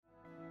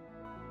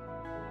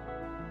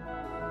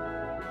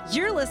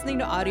You're listening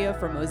to audio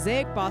from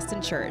Mosaic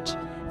Boston Church.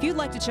 If you'd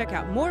like to check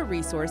out more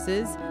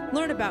resources,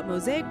 learn about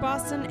Mosaic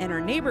Boston and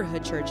our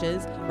neighborhood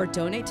churches, or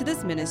donate to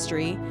this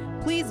ministry,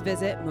 please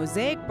visit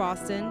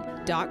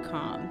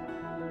mosaicboston.com.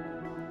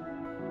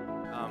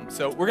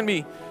 So we're going to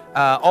be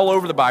all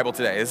over the Bible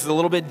today. This is a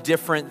little bit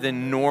different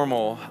than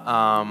normal,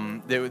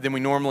 than we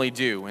normally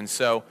do. And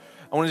so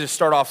I wanted to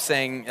start off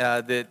saying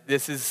that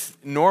this is,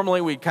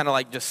 normally we kind of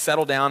like just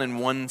settle down in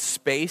one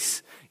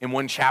space, in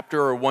one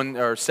chapter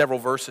or several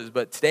verses.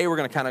 But today we're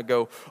going to kind of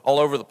go all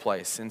over the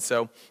place. And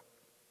so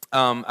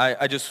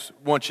I just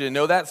want you to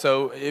know that.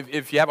 So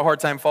if you have a hard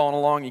time following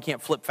along, you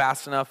can't flip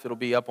fast enough, it'll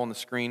be up on the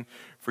screen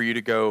for you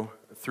to go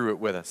through it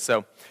with us.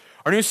 So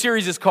our new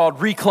series is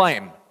called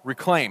Reclaim.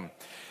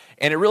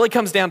 And it really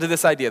comes down to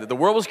this idea that the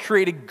world was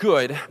created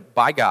good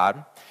by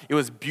God. It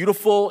was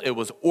beautiful, it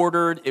was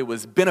ordered, it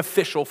was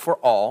beneficial for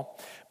all.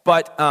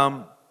 But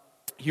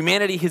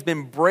humanity has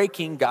been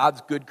breaking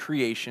God's good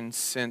creation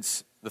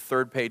since the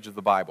third page of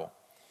the Bible.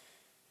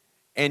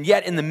 And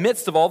yet, in the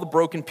midst of all the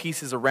broken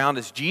pieces around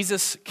us,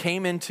 Jesus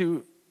came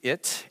into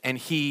it and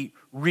he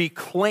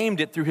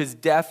reclaimed it through his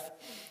death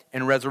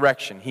and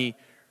resurrection. He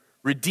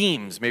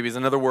redeems, maybe is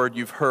another word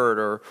you've heard,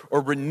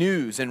 or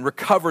renews and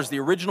recovers the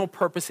original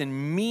purpose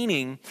and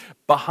meaning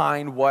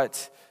behind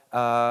what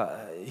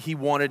he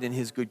wanted in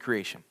his good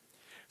creation.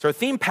 So our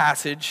theme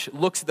passage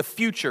looks at the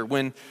future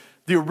when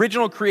the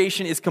original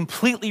creation is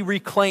completely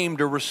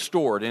reclaimed or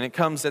restored. And it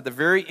comes at the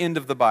very end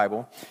of the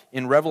Bible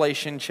in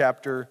Revelation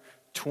chapter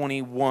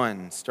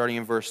 21, starting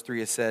in verse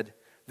 3. It said,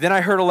 "Then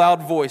I heard a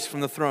loud voice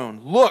from the throne.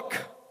 Look,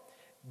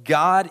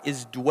 God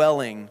is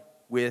dwelling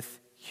with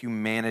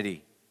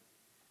humanity."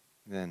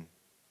 Then,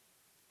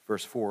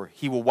 verse 4,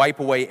 "He will wipe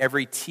away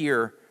every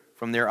tear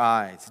from their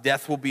eyes.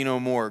 Death will be no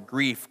more.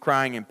 Grief,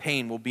 crying, and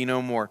pain will be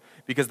no more,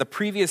 because the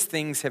previous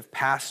things have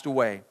passed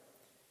away."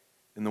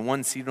 And the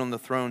one seated on the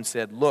throne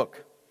said,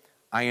 "Look,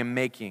 I am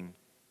making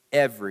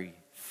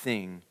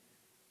everything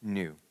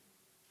new."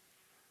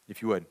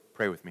 If you would,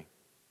 pray with me.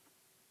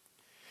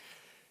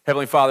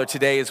 Heavenly Father,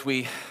 today as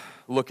we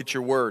look at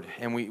your word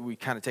and we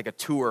kind of take a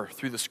tour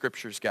through the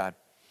scriptures, God,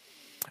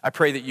 I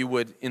pray that you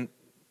would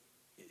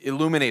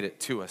illuminate it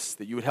to us,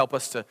 that you would help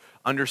us to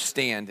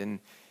understand, and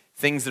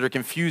things that are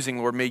confusing,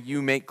 Lord, may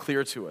you make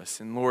clear to us.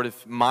 And Lord,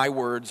 if my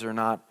words are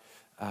not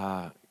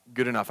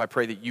good enough, I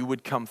pray that you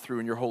would come through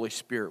and your Holy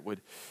Spirit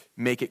would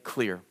make it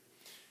clear.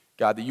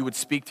 God, that you would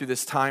speak through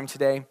this time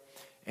today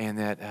and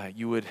that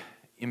you would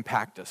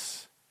impact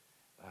us,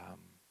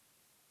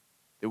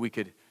 that we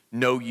could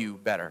know you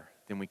better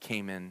than we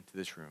came into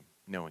this room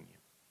knowing you.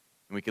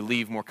 And we could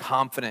leave more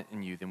confident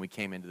in you than we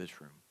came into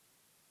this room.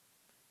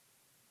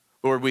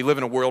 Lord, we live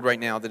in a world right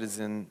now that is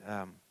in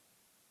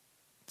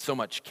so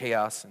much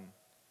chaos and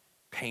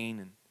pain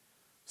and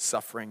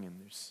suffering, and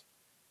there's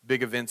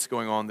big events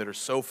going on that are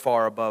so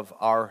far above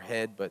our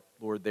head, but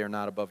Lord, they're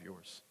not above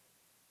yours.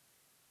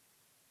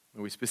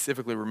 And we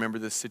specifically remember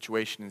this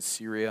situation in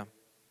Syria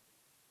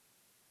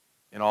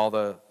and all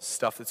the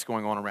stuff that's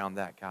going on around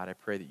that. God, I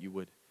pray that you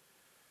would,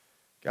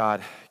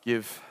 God,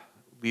 give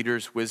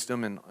leaders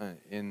wisdom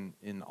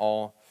in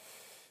all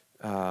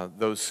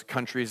those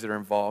countries that are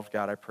involved.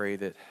 God, I pray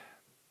that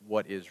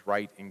what is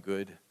right and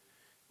good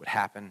would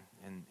happen,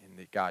 and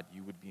that, God,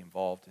 you would be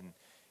involved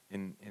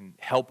and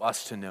help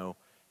us to know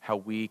how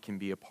we can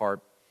be a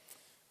part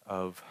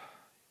of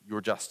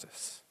your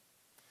justice.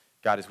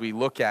 God, as we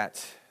look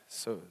at,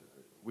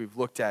 we've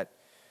looked at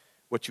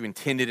what you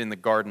intended in the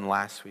garden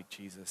last week,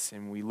 Jesus,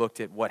 and we looked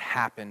at what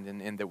happened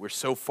and that we're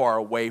so far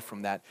away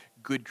from that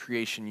good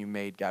creation you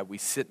made, God. We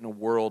sit in a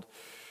world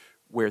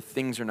where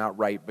things are not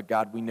right, but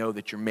God, we know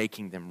that you're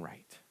making them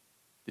right,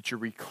 that you're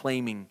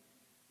reclaiming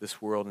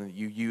this world, and that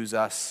you use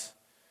us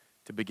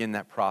to begin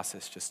that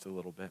process just a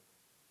little bit.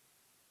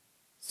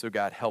 So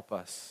God, help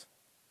us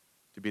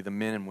to be the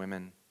men and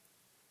women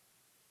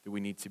that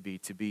we need to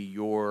be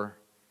your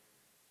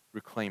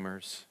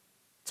reclaimers,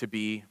 to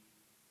be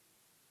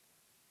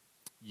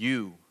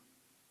you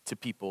to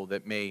people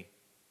that may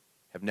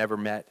have never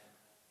met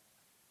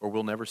or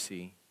will never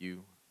see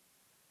you.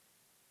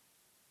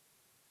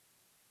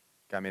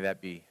 God, may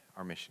that be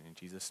our mission in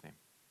Jesus' name.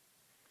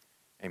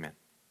 Amen.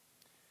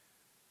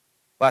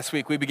 Last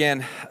week we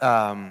began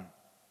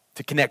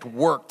to connect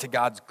work to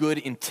God's good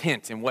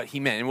intent and what he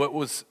meant. And what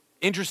was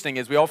interesting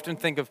is we often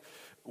think of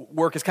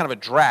work as kind of a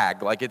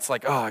drag, like it's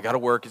like, oh, I got to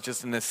work. It's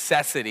just a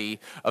necessity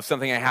of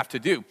something I have to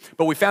do.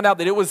 But we found out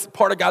that it was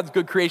part of God's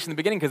good creation in the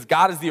beginning because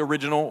God is the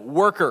original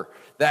worker,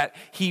 that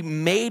he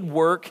made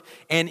work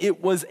and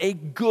it was a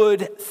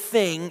good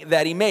thing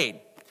that he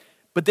made.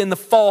 But then the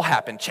fall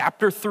happened,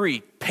 chapter 3,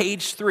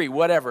 page 3,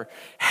 whatever,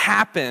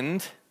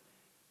 happened,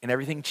 and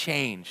everything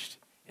changed.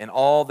 And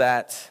all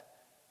that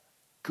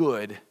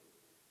good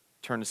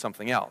turned to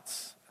something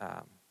else.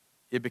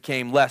 It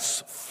became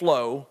less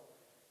flow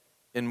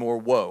and more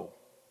woe.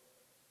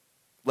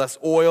 Less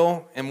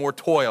oil and more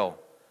toil.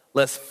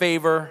 Less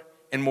favor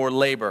and more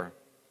labor.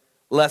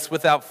 Less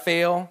without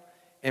fail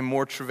and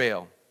more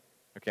travail.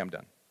 Okay, I'm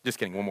done. Just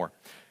kidding, one more.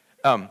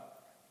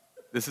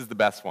 This is the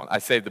best one. I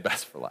saved the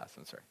best for last,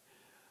 I'm sorry.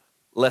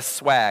 Less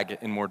swag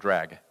and more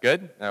drag.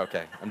 Good?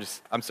 Okay.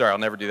 I'm sorry, I'll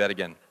never do that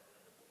again.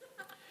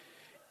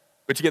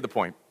 But you get the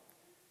point,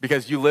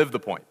 because you live the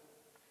point.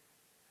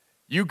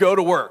 You go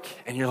to work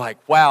and you're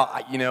like,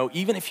 wow,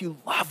 even if you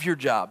love your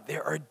job,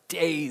 there are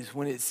days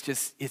when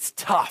it's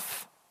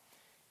tough.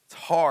 It's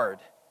hard.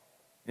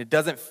 And it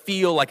doesn't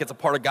feel like it's a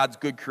part of God's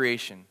good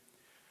creation.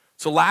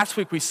 So last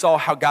week we saw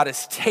how God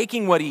is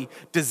taking what he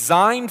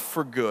designed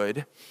for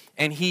good,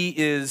 and he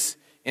is,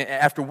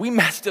 after we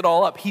messed it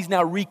all up, he's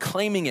now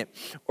reclaiming it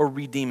or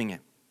redeeming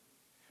it.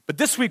 But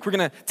this week we're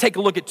going to take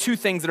a look at two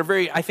things that are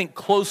very, I think,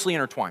 closely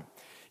intertwined.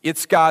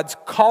 It's God's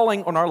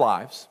calling on our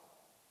lives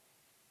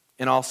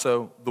and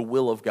also the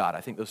will of God.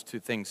 I think those two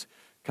things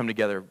come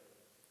together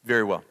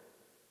very well.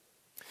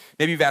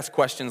 Maybe you've asked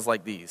questions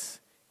like these.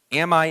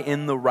 Am I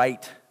in the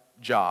right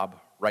job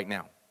right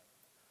now?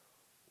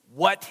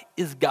 What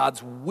is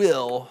God's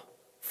will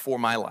for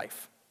my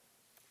life?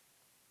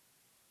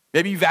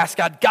 Maybe you've asked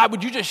God,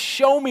 would you just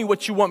show me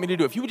what you want me to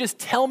do? If you would just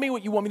tell me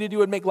what you want me to do, it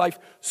would make life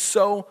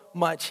so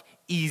much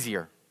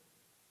easier.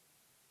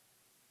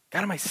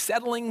 God, am I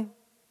settling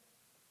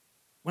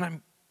when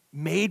I'm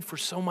made for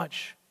so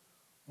much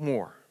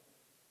more?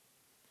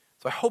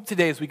 So I hope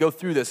today as we go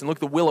through this and look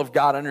at the will of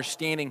God,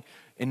 understanding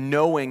and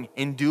knowing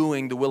and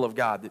doing the will of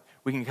God, that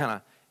we can kind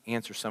of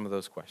answer some of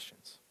those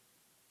questions.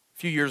 A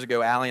few years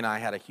ago, Allie and I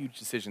had a huge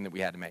decision that we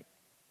had to make.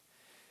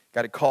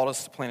 God had called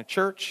us to plant a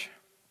church.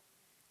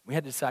 We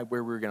had to decide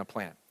where we were going to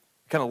plant it.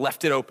 We kind of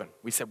left it open.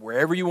 We said,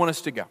 wherever you want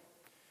us to go.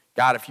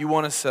 God, if you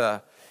want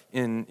us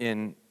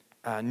in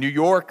New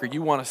York, or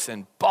you want us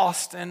in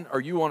Boston,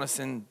 or you want us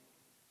in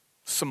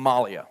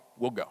Somalia,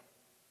 we'll go.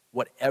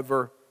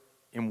 Whatever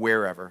and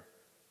wherever,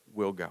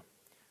 we'll go.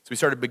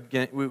 So we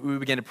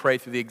began to pray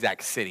through the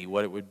exact city,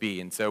 what it would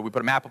be. And so we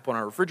put a map up on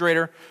our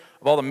refrigerator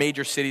of all the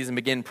major cities and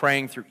began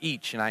praying through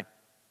each. And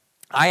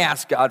I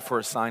asked God for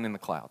a sign in the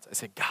clouds. I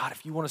said, God,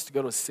 if you want us to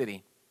go to a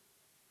city,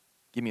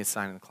 give me a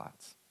sign in the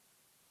clouds.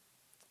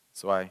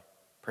 So I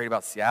prayed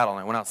about Seattle,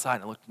 and I went outside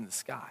and I looked in the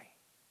sky.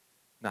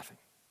 Nothing.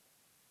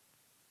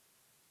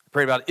 I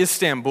prayed about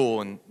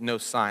Istanbul, and no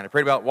sign. I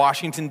prayed about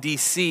Washington,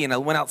 D.C., and I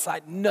went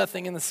outside,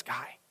 nothing in the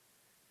sky.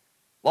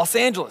 Los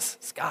Angeles,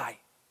 sky,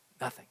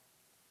 nothing.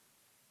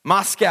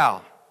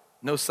 Moscow,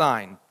 no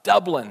sign.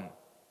 Dublin,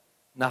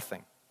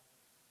 nothing.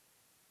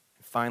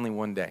 And finally,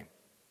 one day,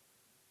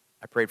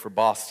 I prayed for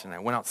Boston. I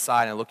went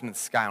outside and I looked into the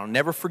sky. And I'll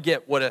never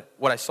forget what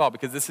I saw,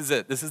 because this is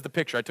it. This is the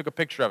picture. I took a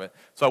picture of it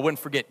so I wouldn't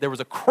forget. There was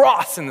a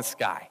cross in the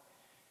sky,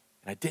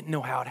 and I didn't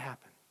know how it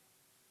happened.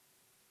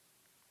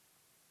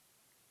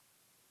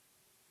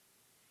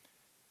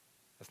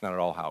 That's not at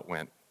all how it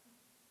went,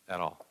 at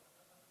all.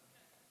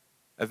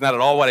 That's not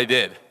at all what I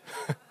did.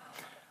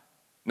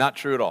 Not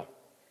true at all.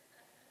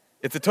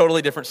 It's a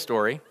totally different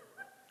story,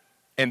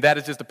 and that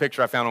is just a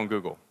picture I found on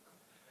Google.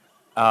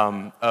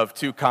 Of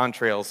two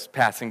contrails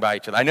passing by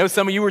each other. I know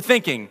some of you were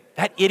thinking,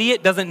 that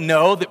idiot doesn't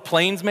know that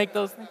planes make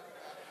those things?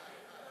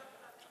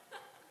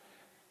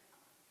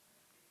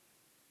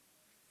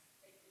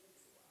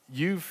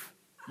 You've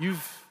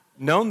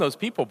known those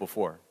people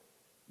before,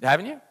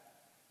 haven't you?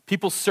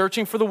 People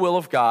searching for the will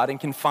of God and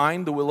can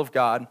find the will of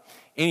God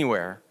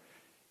anywhere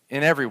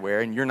and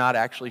everywhere, and you're not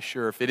actually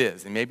sure if it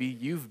is. And maybe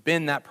you've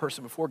been that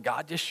person before.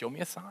 God, just show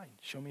me a sign.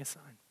 Show me a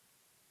sign.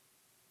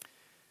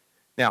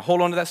 Now,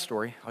 hold on to that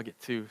story. I'll get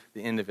to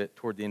the end of it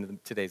toward the end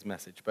of today's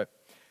message. But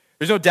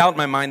there's no doubt in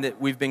my mind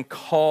that we've been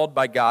called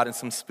by God in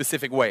some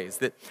specific ways.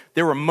 That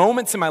there were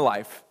moments in my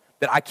life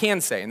that I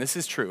can say, and this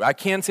is true, I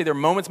can say there are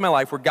moments in my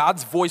life where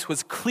God's voice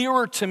was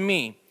clearer to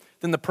me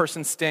than the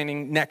person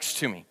standing next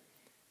to me.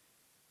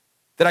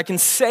 That I can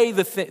say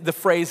the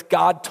phrase,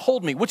 God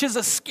told me, which is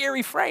a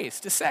scary phrase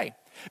to say.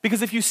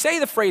 Because if you say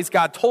the phrase,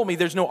 God told me,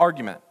 there's no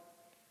argument.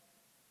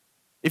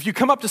 If you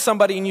come up to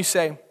somebody and you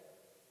say,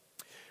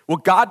 well,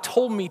 God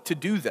told me to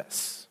do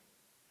this.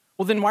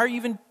 Well, then why are you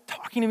even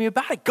talking to me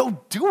about it? Go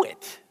do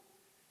it.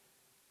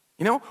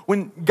 You know,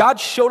 when God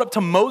showed up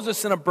to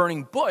Moses in a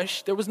burning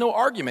bush, there was no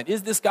argument.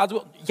 Is this God's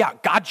will? Yeah,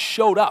 God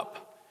showed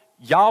up.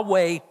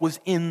 Yahweh was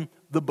in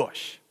the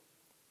bush.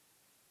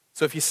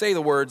 So if you say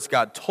the words,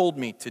 God told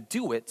me to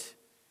do it,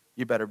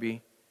 you better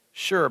be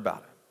sure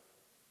about it.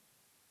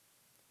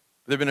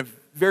 There have been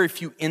very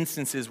few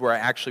instances where I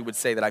actually would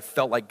say that I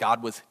felt like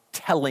God was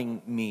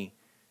telling me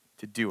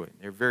to do it.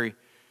 They're very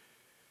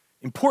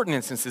important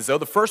instances, though.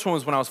 The first one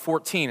was when I was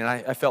 14, and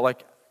I felt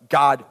like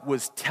God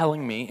was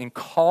telling me and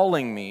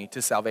calling me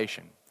to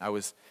salvation. I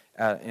was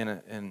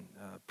a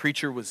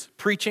preacher was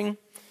preaching,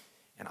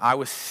 and I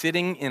was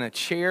sitting in a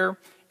chair,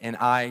 and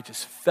I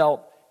just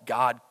felt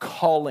God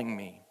calling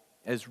me,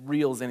 as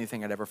real as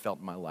anything I'd ever felt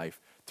in my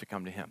life, to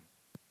come to him.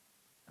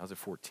 I was at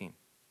 14.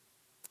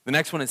 The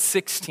next one is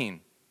 16.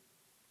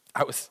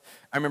 I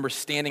remember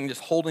standing,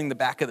 just holding the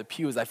back of the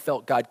pew as I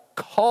felt God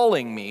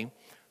calling me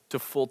to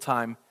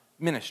full-time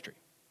ministry.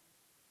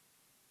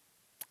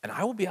 And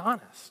I will be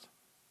honest,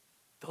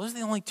 those are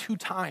the only two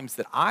times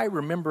that I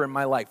remember in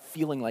my life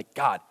feeling like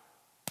God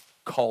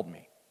called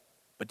me.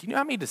 But do you know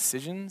how many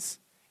decisions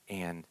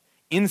and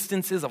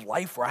instances of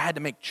life where I had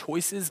to make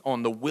choices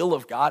on the will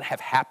of God have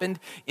happened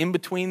in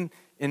between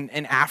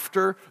and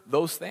after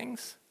those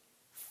things.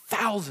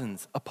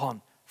 Thousands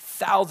upon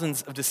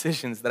thousands of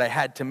decisions that I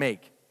had to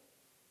make.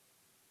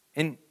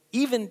 And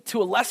even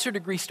to a lesser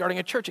degree, starting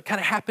a church, it kind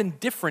of happened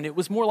different. It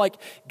was more like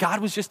God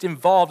was just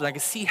involved, and I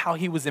could see how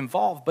he was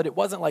involved, but it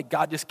wasn't like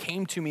God just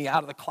came to me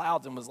out of the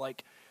clouds and was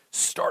like,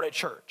 start a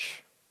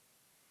church.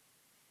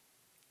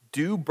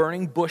 Do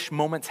burning bush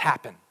moments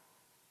happen?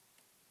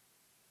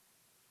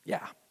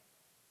 Yeah,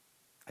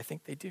 I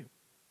think they do.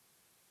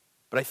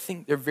 But I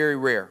think they're very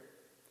rare.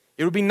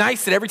 It would be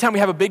nice that every time we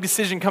have a big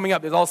decision coming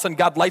up, that all of a sudden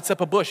God lights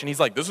up a bush and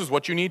he's like, this is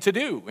what you need to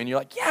do. And you're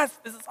like, yes,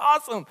 this is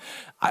awesome.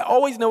 I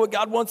always know what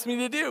God wants me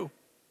to do.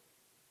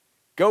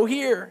 Go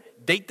here,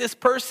 date this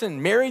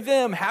person, marry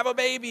them, have a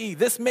baby,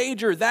 this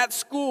major, that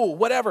school,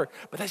 whatever.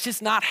 But that's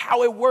just not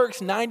how it works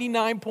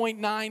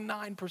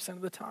 99.99%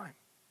 of the time.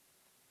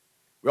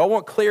 We all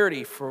want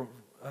clarity from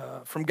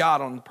God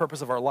on the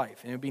purpose of our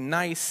life. And it would be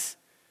nice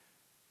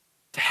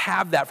to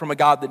have that from a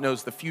God that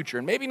knows the future.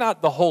 And maybe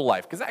not the whole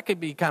life, because that could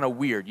be kind of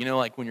weird,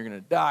 like when you're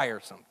going to die or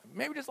something.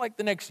 Maybe just like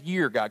the next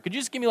year, God. Could you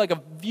just give me like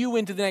a view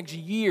into the next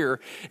year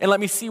and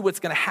let me see what's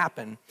going to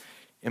happen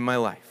in my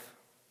life?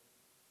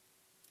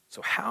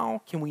 So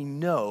how can we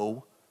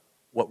know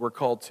what we're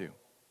called to?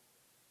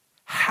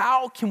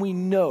 How can we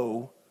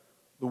know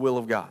the will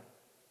of God?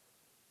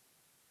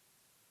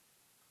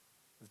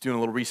 I was doing a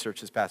little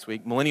research this past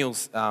week.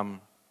 Millennials,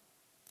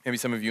 maybe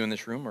some of you in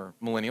this room are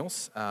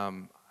millennials,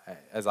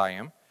 as I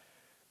am.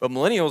 But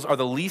millennials are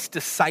the least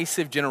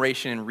decisive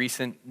generation in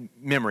recent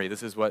memory.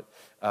 This is what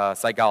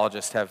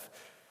psychologists have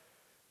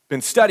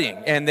been studying.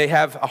 And they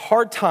have a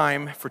hard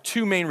time for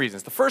two main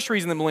reasons. The first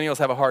reason that millennials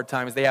have a hard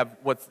time is they have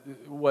what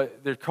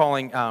they're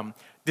calling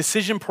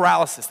decision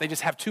paralysis. They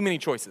just have too many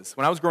choices.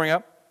 When I was growing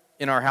up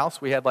in our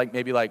house, we had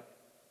maybe 10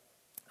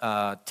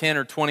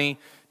 or 20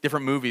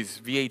 different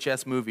movies,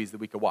 VHS movies that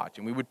we could watch.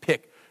 And we would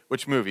pick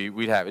which movie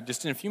we'd have it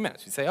just in a few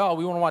minutes. We'd say, oh,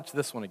 we want to watch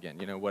this one again,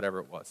 whatever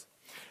it was.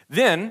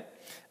 Then,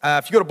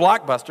 if you go to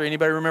Blockbuster,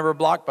 anybody remember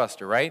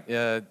Blockbuster, right?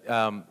 Yeah,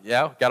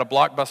 got a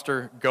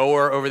Blockbuster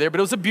goer over there. But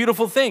it was a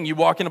beautiful thing. You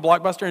walk into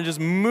Blockbuster and just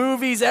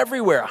movies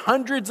everywhere,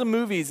 hundreds of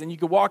movies. And you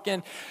could walk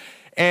in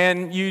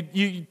and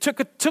you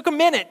took a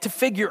minute to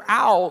figure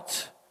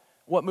out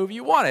what movie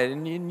you wanted.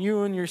 And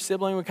you and your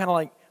sibling would kind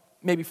of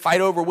maybe fight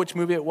over which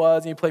movie it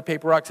was. And you play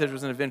paper, rock,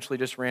 scissors, and eventually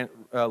just land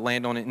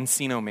on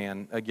Encino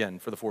Man again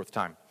for the fourth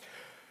time.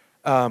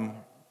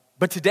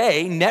 But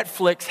today,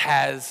 Netflix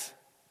has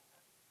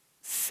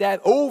set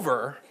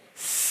over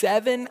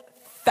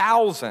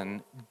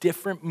 7,000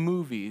 different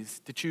movies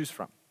to choose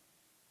from.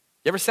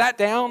 You ever sat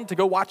down to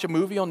go watch a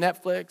movie on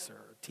Netflix or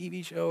a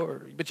TV show,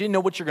 but you didn't know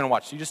what you're going to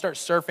watch? So you just start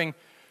surfing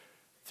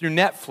through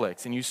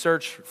Netflix and you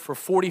search for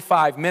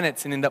 45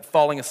 minutes and end up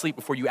falling asleep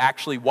before you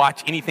actually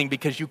watch anything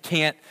because you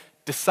can't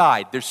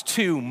decide. There's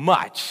too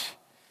much.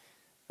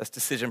 That's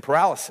decision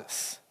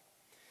paralysis.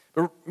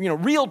 But,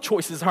 real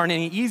choices aren't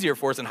any easier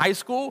for us. In high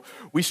school,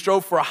 we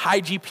strove for a high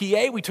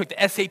GPA. We took the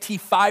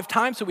SAT 5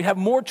 times, so we'd have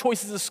more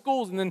choices of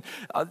schools. And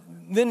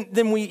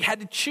then we had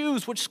to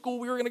choose which school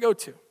we were going to go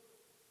to.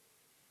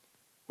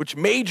 Which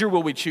major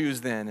will we choose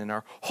then? And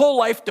our whole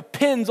life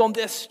depends on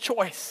this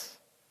choice.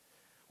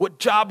 What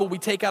job will we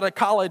take out of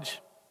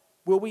college?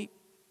 Will we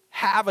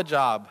have a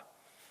job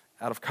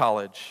out of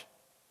college?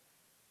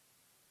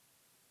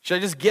 Should I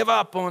just give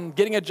up on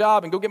getting a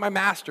job and go get my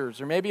master's?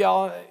 Or maybe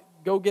I'll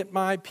go get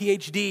my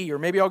PhD, or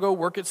maybe I'll go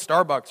work at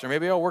Starbucks, or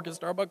maybe I'll work at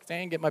Starbucks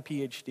and get my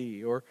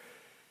PhD, or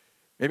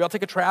maybe I'll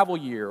take a travel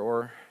year,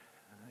 or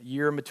a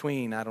year in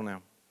between, I don't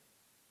know.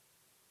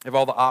 I have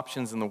all the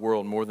options in the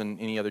world, more than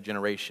any other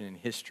generation in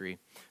history,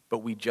 but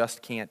we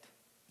just can't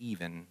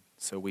even,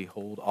 so we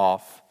hold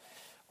off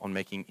on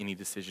making any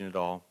decision at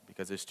all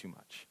because there's too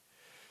much.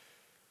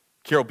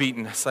 Carol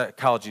Beaton,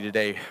 Psychology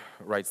Today,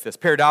 writes this: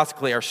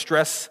 paradoxically, our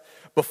stress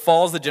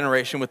befalls the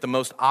generation with the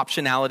most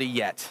optionality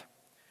yet.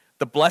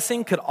 The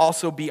blessing could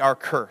also be our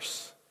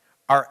curse.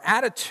 Our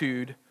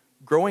attitude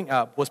growing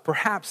up was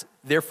perhaps,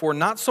 therefore,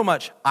 not so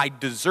much, I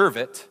deserve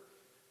it,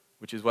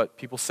 which is what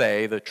people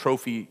say, the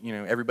trophy,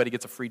 everybody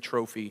gets a free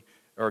trophy,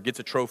 or gets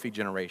a trophy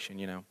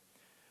generation,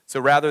 So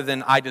rather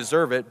than I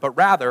deserve it, but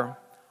rather,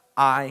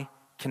 I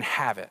can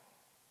have it.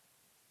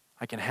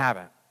 I can have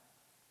it.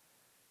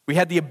 We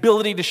had the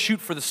ability to shoot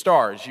for the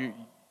stars.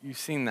 You've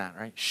seen that,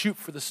 right? Shoot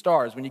for the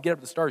stars. When you get up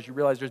to the stars, you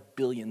realize there's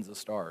billions of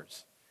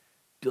stars,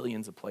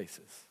 billions of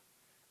places.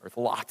 With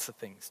lots of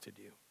things to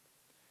do.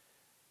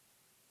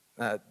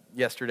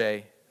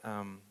 Yesterday,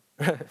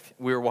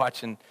 we were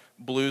watching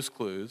Blue's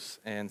Clues,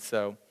 and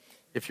so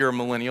if you're a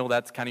millennial,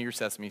 that's kind of your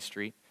Sesame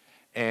Street.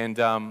 And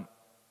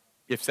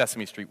if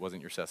Sesame Street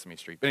wasn't your Sesame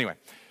Street. But anyway,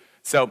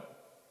 so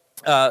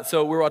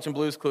we're watching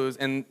Blue's Clues,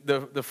 and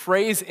the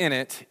phrase in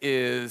it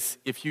is,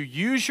 if you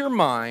use your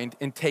mind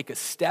and take a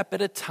step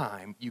at a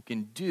time, you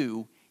can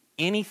do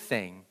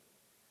anything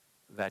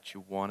that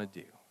you want to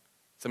do.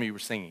 Some of you were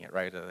singing it,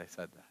 right, as I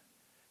said that.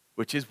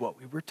 Which is what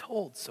we were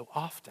told so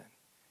often.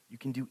 You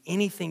can do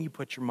anything you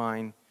put your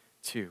mind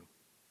to.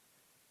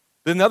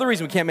 But another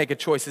reason we can't make a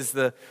choice is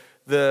the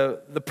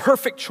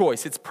perfect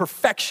choice. It's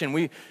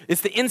perfection.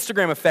 It's the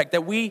Instagram effect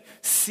that we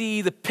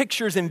see the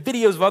pictures and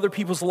videos of other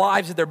people's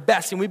lives at their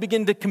best, and we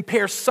begin to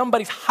compare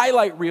somebody's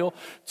highlight reel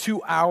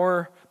to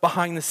our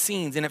behind the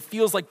scenes, and it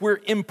feels like we're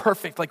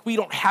imperfect, like we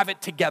don't have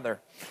it together.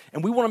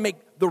 And we want to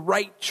make the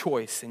right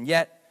choice, and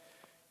yet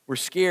we're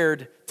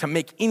scared to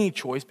make any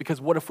choice because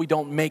what if we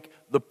don't make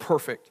the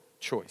perfect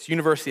choice?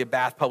 University of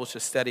Bath published a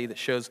study that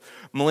shows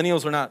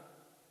millennials are not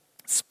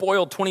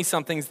spoiled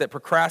 20-somethings that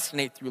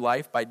procrastinate through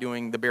life by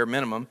doing the bare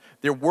minimum.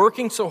 They're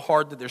working so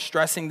hard that they're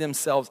stressing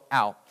themselves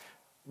out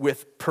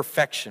with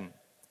perfection.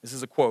 This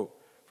is a quote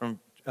from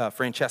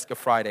Francesca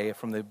Friday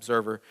from The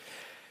Observer.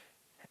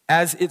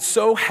 As it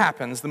so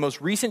happens, the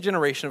most recent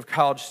generation of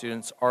college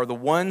students are the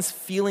ones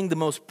feeling the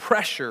most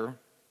pressure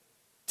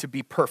to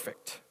be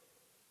perfect.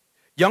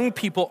 Young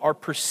people are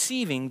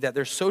perceiving that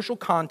their social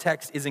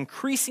context is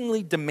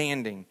increasingly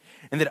demanding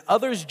and that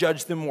others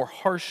judge them more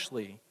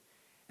harshly,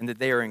 and that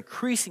they are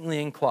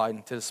increasingly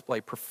inclined to display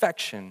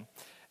perfection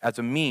as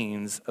a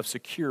means of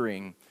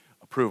securing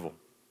approval.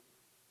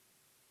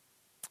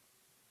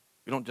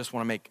 We don't just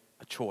want to make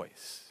a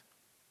choice.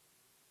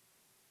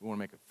 We want to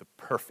make the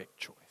perfect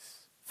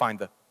choice. Find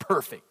the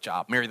perfect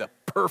job. Marry the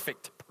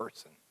perfect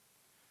person.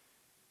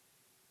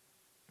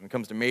 When it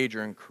comes to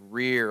major and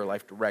career,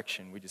 life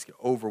direction, we just get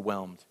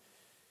overwhelmed.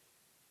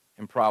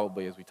 And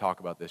probably as we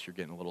talk about this, you're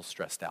getting a little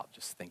stressed out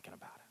just thinking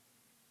about it.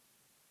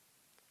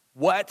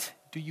 What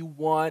do you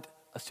want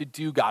us to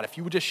do, God, if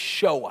you would just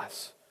show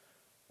us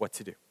what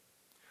to do?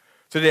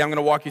 So today I'm going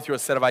to walk you through a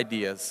set of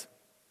ideas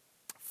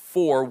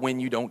for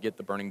when you don't get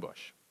the burning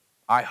bush.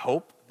 I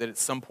hope that at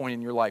some point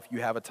in your life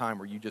you have a time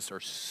where you just are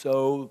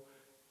so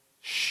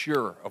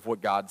sure of what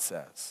God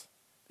says,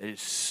 that it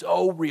is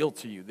so real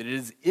to you, that it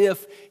is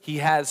if he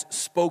has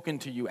spoken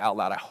to you out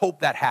loud. I hope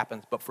that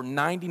happens, but for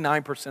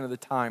 99% of the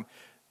time,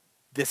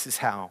 this is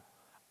how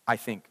I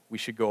think we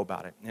should go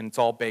about it. And it's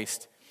all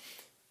based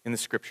in the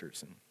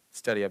scriptures and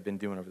study I've been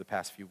doing over the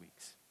past few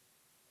weeks.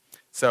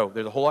 So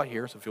there's a whole lot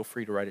here, so feel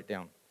free to write it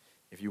down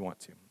if you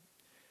want to.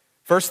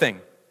 First thing,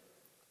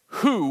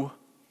 who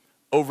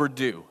over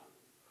do?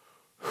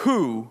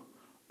 Who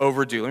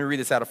over do? Let me read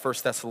this out of 1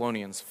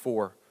 Thessalonians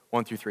 4,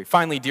 1-3.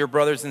 Finally, dear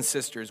brothers and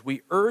sisters, we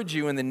urge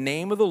you in the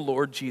name of the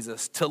Lord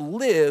Jesus to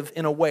live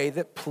in a way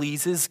that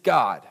pleases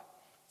God.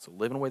 So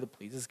live in a way that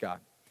pleases God.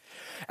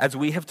 As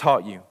we have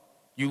taught you,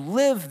 you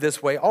live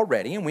this way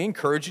already, and we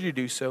encourage you to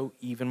do so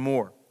even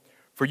more.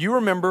 For you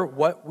remember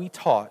what we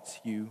taught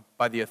you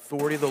by the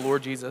authority of the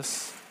Lord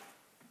Jesus.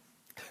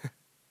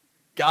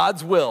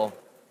 God's will,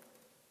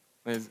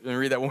 let me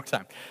read that one more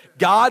time.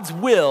 God's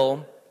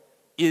will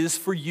is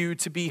for you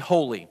to be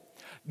holy.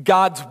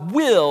 God's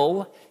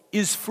will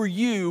is for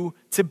you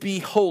to be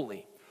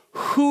holy.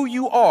 Who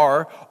you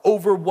are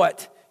over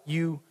what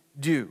you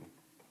do.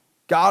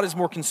 God is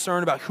more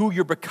concerned about who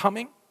you're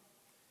becoming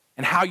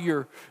and how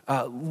you're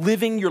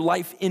living your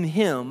life in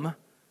him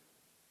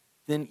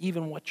than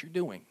even what you're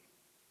doing.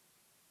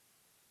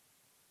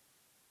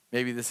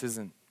 Maybe this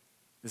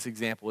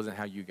example isn't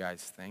how you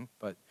guys think,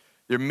 but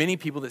there are many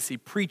people that see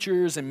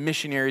preachers and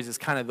missionaries as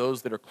kind of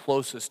those that are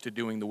closest to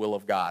doing the will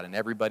of God, and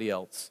everybody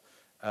else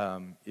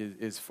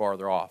is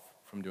farther off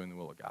from doing the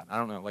will of God. I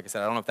don't know, like I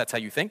said, I don't know if that's how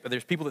you think, but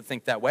there's people that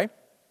think that way.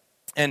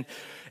 And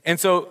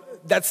so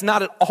that's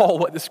not at all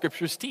what the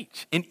scriptures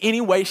teach in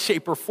any way,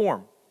 shape, or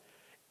form.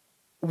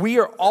 We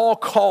are all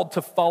called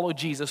to follow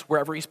Jesus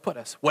wherever he's put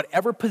us.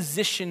 Whatever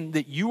position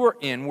that you are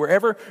in,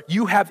 wherever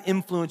you have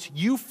influence,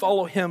 you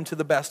follow him to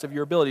the best of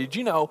your ability. Did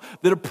you know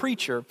that a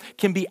preacher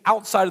can be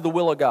outside of the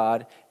will of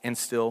God and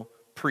still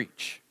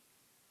preach?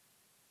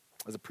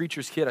 As a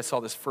preacher's kid, I saw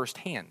this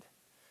firsthand,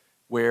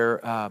 where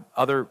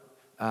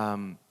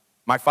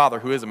my father,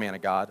 who is a man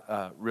of God,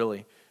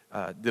 really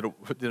did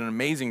an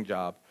amazing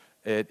job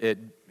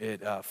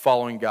at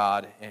following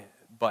God.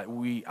 But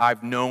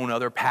I've known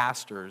other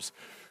pastors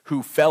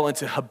who fell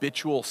into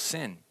habitual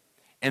sin.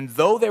 And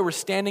though they were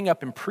standing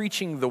up and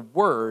preaching the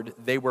word,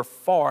 they were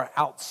far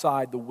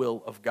outside the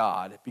will of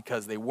God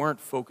because they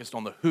weren't focused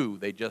on the who,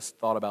 they just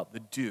thought about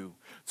the do.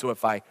 So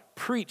if I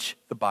preach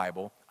the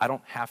Bible, I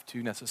don't have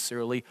to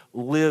necessarily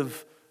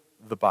live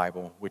the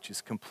Bible, which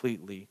is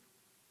completely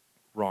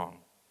wrong.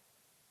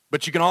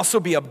 But you can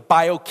also be a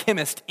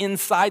biochemist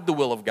inside the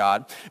will of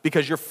God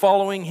because you're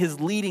following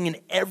his leading in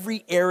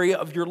every area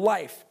of your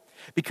life.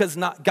 Because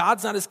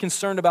God's not as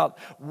concerned about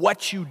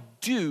what you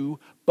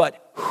do,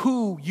 but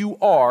who you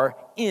are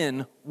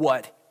in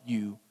what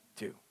you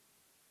do.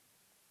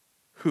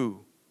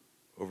 Who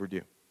over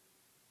do?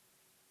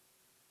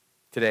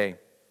 Today,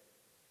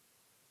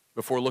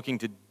 before looking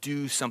to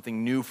do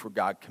something new for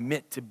God,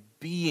 commit to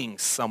being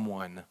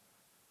someone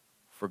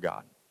for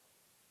God.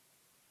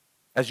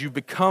 As you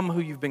become who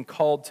you've been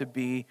called to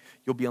be,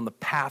 you'll be on the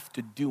path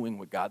to doing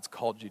what God's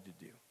called you to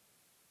do.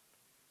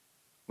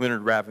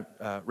 Leonard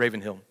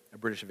Ravenhill, a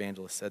British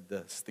evangelist, said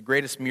this: the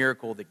greatest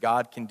miracle that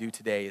God can do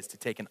today is to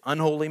take an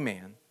unholy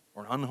man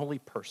or an unholy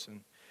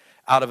person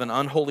out of an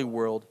unholy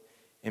world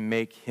and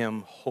make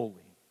him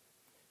holy.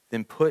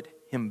 Then put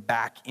him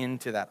back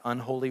into that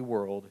unholy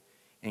world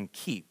and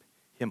keep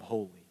him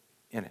holy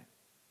in it.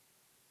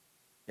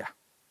 Yeah,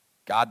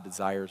 God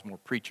desires more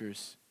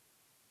preachers.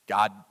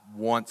 God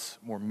wants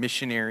more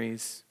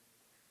missionaries.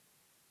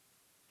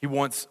 He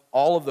wants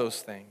all of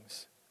those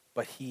things,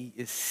 but he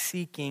is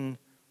seeking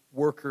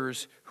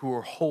workers who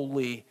are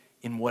holy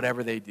in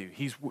whatever they do.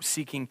 He's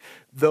seeking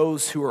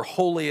those who are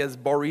holy as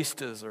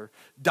baristas or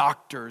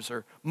doctors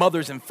or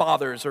mothers and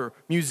fathers or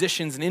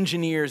musicians and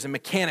engineers and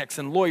mechanics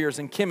and lawyers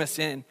and chemists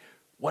and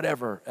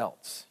whatever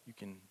else you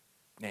can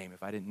name.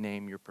 If I didn't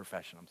name your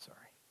profession, I'm sorry.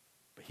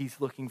 But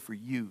he's looking for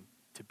you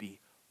to be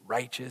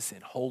righteous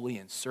and holy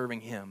and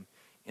serving him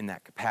in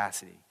that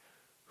capacity.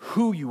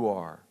 Who you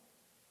are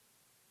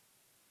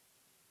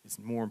is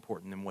more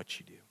important than what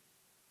you do.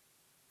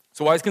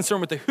 So while he's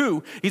concerned with the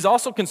who, he's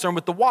also concerned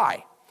with the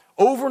why.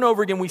 Over and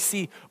over again, we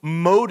see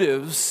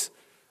motives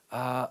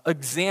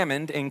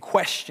examined and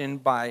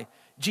questioned by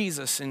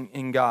Jesus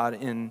and God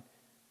in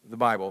the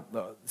Bible.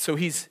 So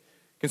he's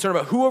concerned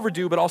about who over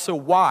do, but also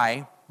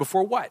why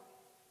before what.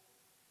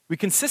 We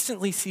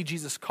consistently see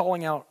Jesus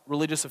calling out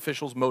religious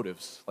officials'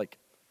 motives. Like,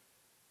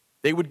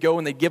 they would go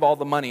and they'd give all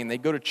the money, and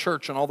they'd go to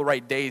church on all the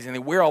right days, and they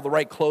wear all the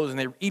right clothes, and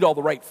they eat all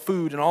the right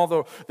food,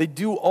 and they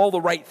do all the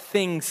right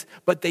things,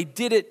 but they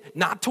did it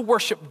not to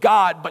worship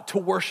God, but to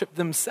worship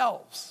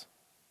themselves.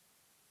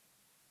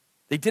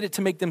 They did it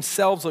to make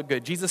themselves look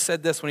good. Jesus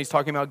said this when he's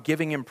talking about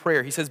giving in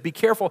prayer. He says, be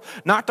careful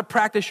not to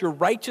practice your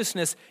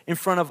righteousness in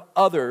front of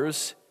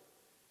others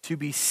to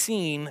be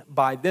seen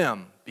by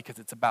them. Because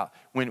it's about,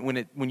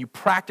 when you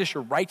practice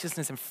your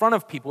righteousness in front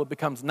of people, it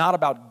becomes not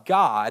about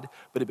God,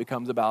 but it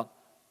becomes about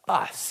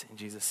us. And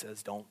Jesus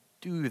says, don't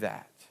do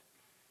that.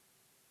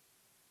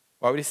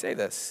 Why would he say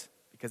this?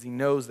 Because he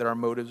knows that our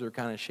motives are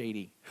kind of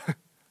shady.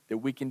 That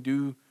we can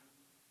do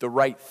the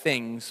right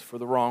things for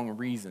the wrong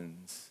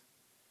reasons.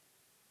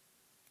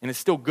 And it's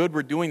still good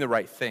we're doing the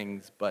right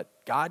things, but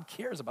God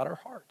cares about our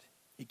heart.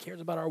 He cares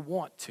about our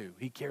want to.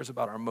 He cares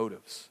about our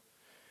motives.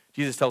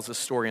 Jesus tells this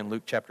story in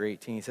Luke chapter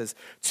 18. He says,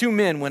 2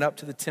 men went up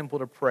to the temple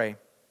to pray.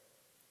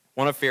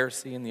 One a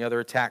Pharisee and the other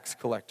a tax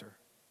collector.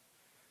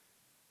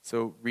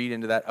 So read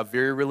into that. A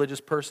very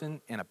religious person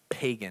and a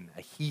pagan,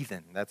 a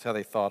heathen. That's how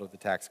they thought of the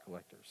tax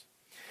collectors.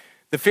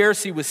 The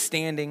Pharisee was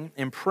standing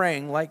and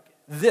praying like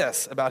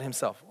this about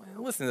himself.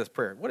 Listen to this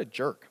prayer. What a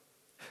jerk.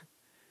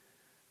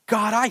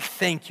 God, I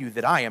thank you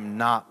that I am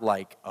not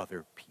like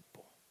other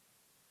people.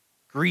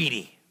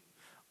 Greedy,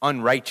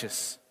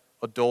 unrighteous,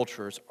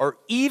 adulterers, or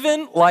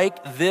even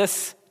like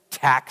this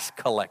tax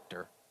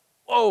collector.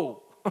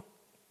 Whoa.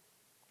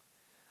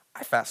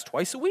 I fast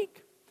twice a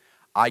week.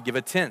 I give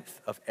 1/10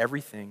 of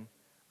everything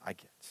I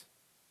get.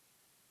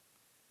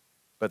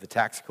 But the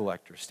tax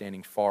collector,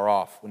 standing far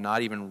off, would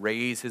not even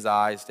raise his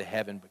eyes to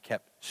heaven, but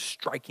kept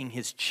striking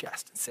his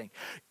chest and saying,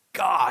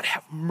 God,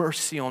 have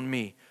mercy on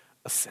me,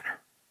 a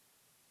sinner.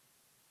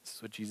 This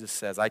is what Jesus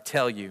says. I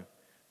tell you,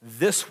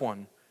 this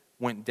one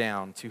went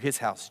down to his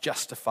house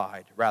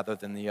justified rather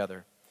than the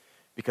other.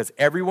 Because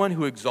everyone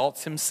who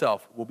exalts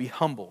himself will be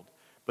humbled,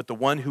 but the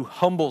one who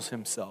humbles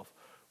himself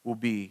will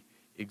be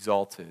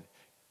exalted.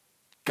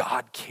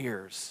 God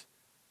cares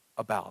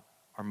about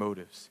our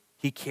motives.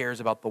 He cares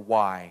about the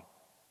why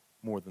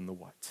more than the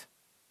what.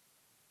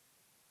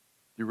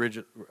 The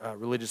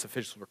religious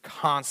officials were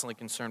constantly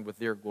concerned with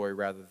their glory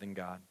rather than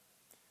God.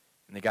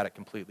 And they got it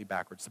completely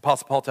backwards. The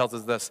Apostle Paul tells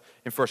us this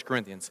in 1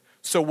 Corinthians.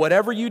 So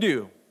whatever you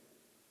do,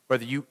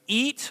 whether you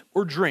eat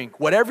or drink,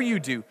 whatever you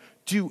do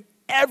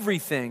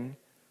everything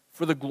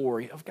for the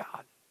glory of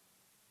God.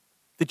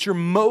 That your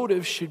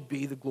motive should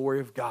be the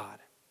glory of God.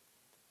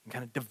 And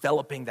kind of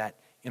developing that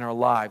in our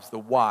lives, the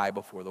why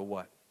before the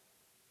what.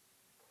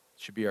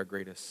 It should be our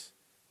greatest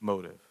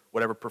motive.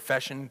 Whatever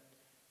profession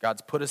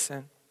God's put us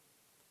in,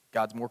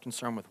 God's more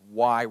concerned with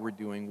why we're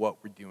doing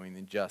what we're doing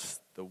than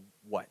just the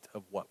what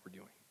of what we're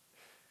doing.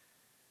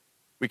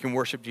 We can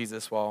worship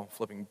Jesus while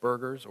flipping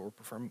burgers or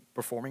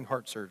performing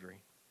heart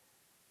surgery.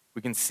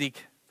 We can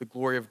seek the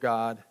glory of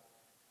God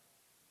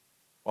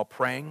while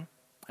praying,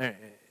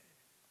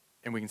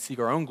 and we can seek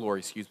our own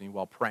glory,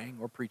 while praying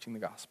or preaching the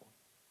gospel.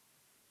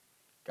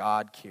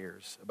 God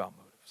cares about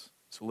motives.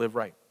 So live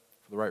right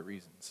for the right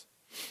reasons.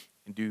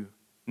 And do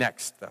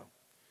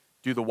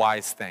the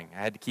wise thing. I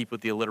had to keep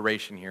with the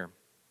alliteration here.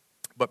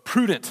 But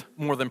prudent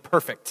more than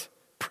perfect.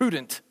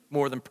 Prudent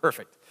more than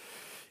perfect.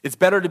 It's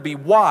better to be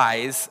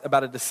wise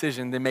about a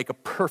decision than make a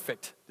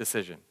perfect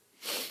decision.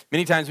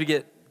 Many times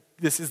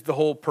this is the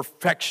whole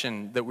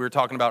perfection that we were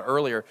talking about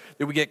earlier,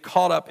 that we get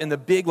caught up in the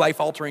big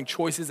life-altering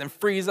choices and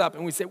freeze up,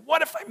 and we say,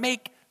 what if I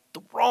make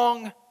the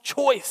wrong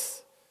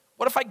choice?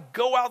 What if I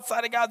go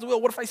outside of God's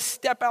will? What if I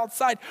step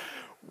outside?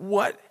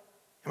 What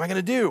am I going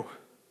to do?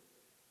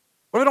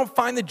 What if I don't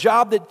find the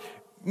job that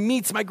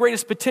meets my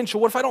greatest potential?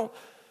 What if I don't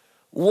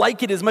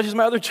like it as much as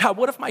my other job?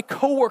 What if my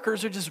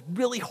coworkers are just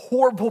really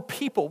horrible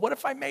people? What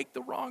if I make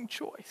the wrong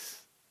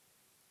choice?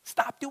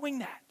 Stop doing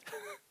that.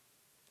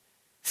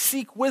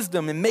 Seek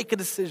wisdom and make a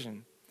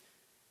decision.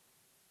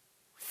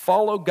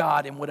 Follow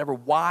God in whatever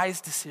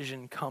wise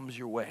decision comes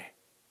your way.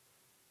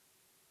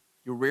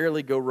 You'll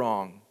rarely go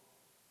wrong,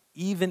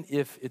 even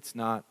if it's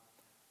not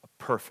a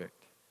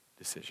perfect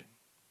decision.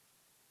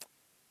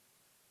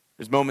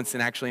 There's moments in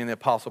the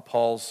Apostle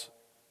Paul's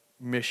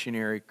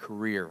missionary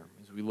career,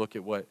 as we look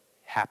at what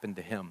happened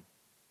to him,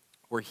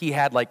 where he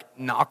had like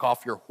knock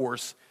off your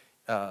horse,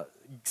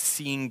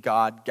 seeing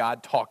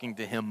God talking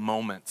to him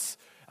moments,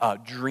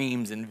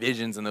 dreams and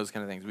visions and those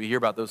kind of things. We hear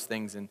about those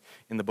things in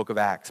the book of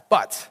Acts.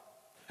 But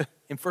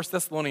in 1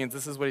 Thessalonians,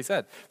 this is what he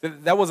said.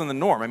 That wasn't the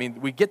norm. I mean,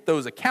 we get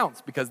those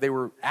accounts because they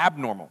were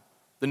abnormal.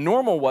 The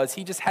normal was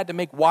he just had to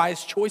make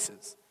wise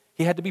choices.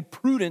 He had to be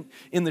prudent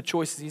in the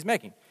choices he's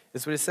making.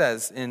 This is what it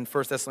says in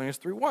 1 Thessalonians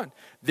 3:1.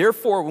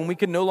 Therefore, when we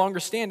could no longer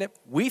stand it,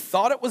 we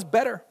thought it was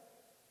better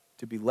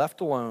to be left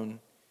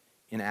alone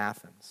in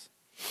Athens.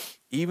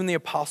 Even the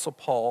Apostle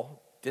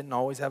Paul didn't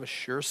always have a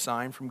sure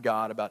sign from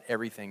God about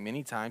everything.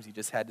 Many times he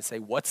just had to say,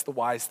 what's the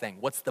wise thing?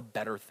 What's the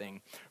better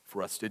thing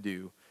for us to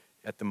do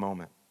at the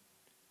moment?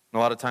 And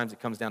a lot of times it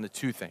comes down to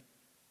two things.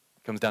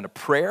 It comes down to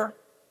prayer,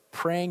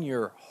 praying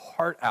your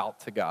heart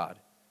out to God,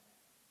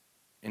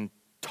 and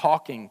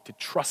talking to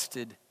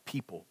trusted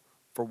people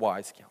for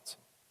wise counsel.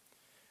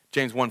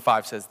 James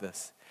 1:5 says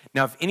this.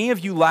 Now, if any of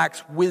you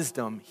lacks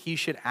wisdom, he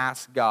should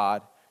ask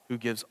God, who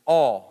gives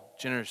all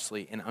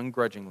generously and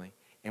ungrudgingly,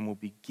 and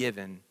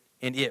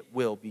it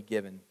will be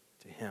given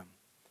to him.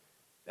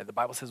 That the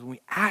Bible says when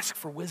we ask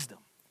for wisdom,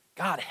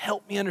 God,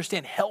 help me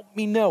understand, help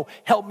me know,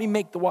 help me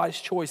make the wise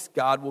choice,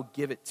 God will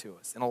give it to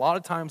us. And a lot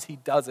of times he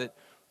does it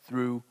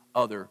through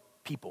other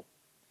people.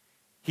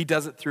 He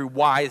does it through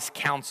wise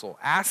counsel.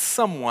 Ask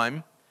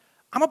someone,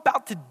 I'm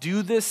about to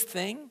do this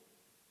thing.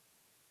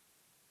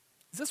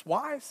 Is this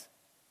wise?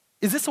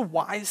 Is this a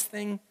wise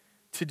thing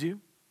to do?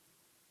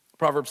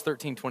 Proverbs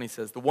 13:20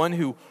 says, the one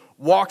who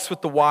walks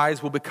with the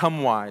wise will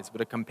become wise,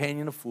 but a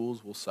companion of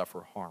fools will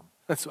suffer harm.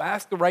 So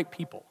ask the right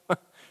people.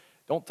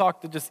 Don't talk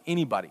to just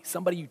anybody.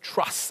 Somebody you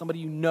trust, somebody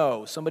you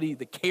know, somebody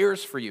that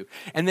cares for you.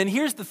 And then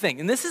here's the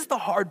thing, and this is the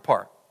hard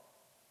part,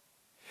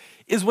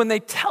 is when they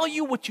tell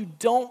you what you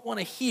don't want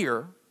to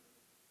hear,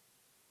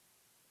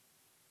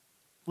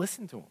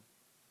 listen to them.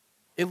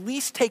 At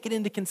least take it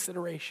into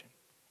consideration.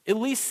 At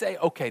least say,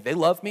 okay, they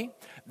love me.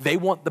 They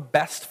want the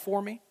best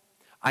for me.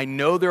 I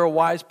know they're a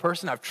wise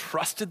person. I've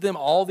trusted them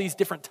all these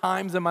different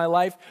times in my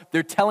life.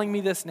 They're telling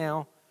me this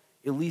now.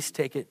 At least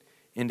take it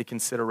into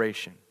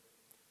consideration.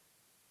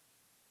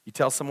 You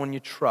tell someone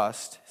you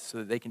trust so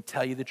that they can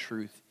tell you the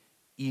truth,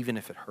 even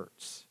if it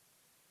hurts.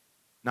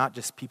 Not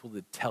just people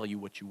that tell you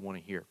what you want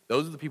to hear.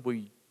 Those are the people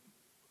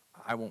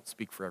I won't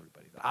speak for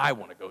everybody, that I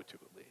want to go to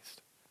at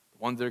least. The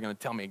ones that are going to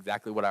tell me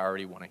exactly what I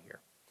already want to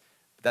hear.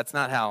 But that's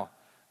not how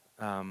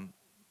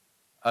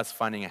us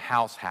finding a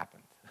house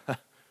happened.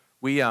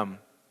 We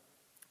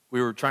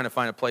were trying to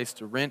find a place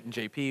to rent in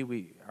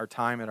JP. Our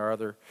time at our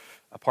other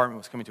apartment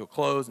was coming to a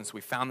close, and so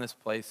we found this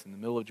place in the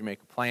middle of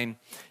Jamaica Plain,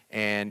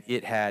 and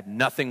it had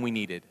nothing we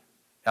needed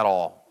at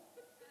all,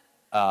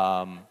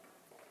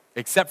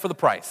 except for the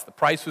price. The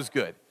price was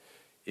good.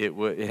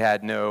 It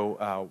had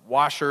no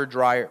washer,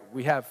 dryer.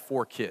 We have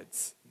 4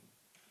 kids.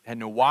 It had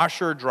no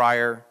washer,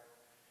 dryer.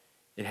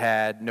 It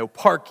had no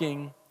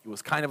parking. It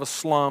was kind of a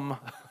slum,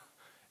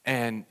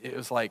 and it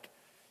was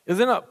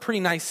in a pretty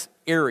nice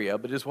area,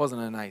 but it just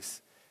wasn't a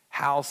nice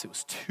house. It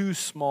was too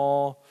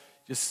small,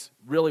 just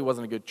really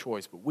wasn't a good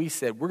choice. But we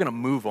said, we're going to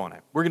move on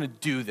it. We're going to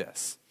do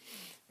this.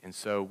 And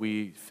so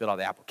we filled out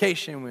the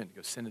application, we went to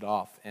go send it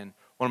off, and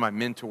one of my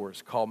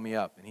mentors called me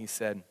up, and he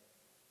said,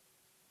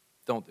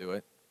 don't do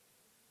it.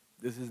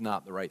 This is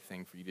not the right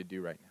thing for you to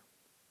do right now.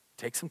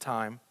 Take some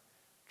time,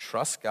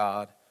 trust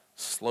God,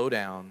 slow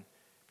down,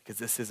 because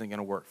this isn't going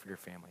to work for your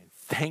family. And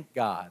thank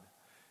God,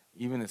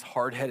 even as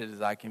hard-headed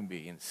as I can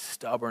be and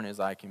stubborn as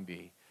I can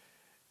be,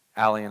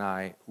 Allie and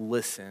I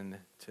listened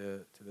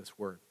to this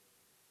word.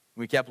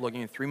 We kept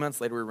looking, and 3 months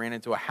later, we ran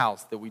into a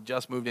house that we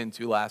just moved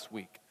into last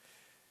week.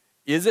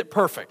 Is it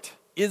perfect?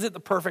 Is it the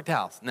perfect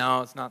house?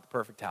 No, it's not the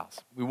perfect house.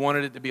 We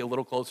wanted it to be a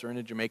little closer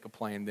into Jamaica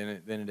Plain than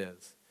it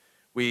is.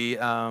 We,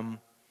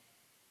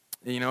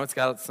 it's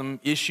got some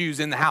issues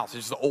in the house.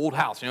 It's just an old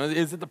house.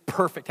 Is it the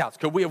perfect house?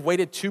 Could we have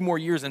waited 2 more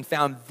years and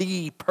found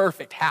the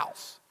perfect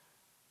house?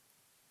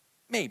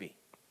 Maybe.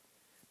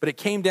 But it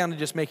came down to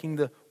just making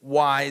the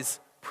wise,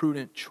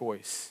 prudent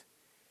choice.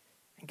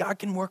 And God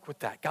can work with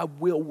that. God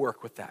will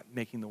work with that,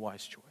 making the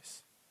wise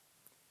choice.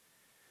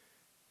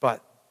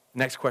 But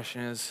next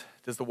question is,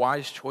 does the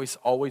wise choice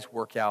always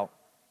work out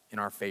in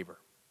our favor?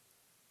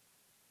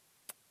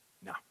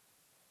 No.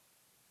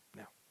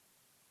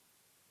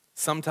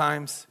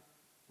 Sometimes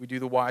we do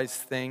the wise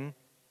thing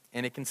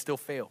and it can still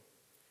fail.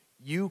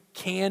 You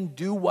can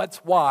do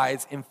what's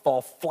wise and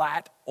fall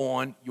flat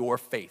on your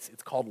face.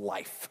 It's called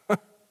life.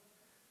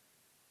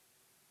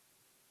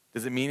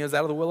 Does it mean it was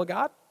out of the will of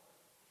God?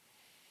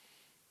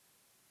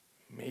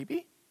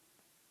 Maybe,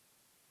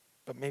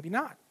 but maybe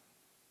not.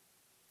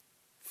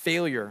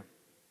 Failure,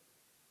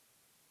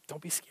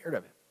 don't be scared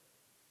of it,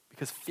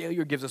 because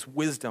failure gives us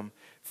wisdom.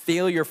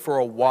 Failure for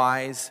a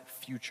wise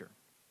future.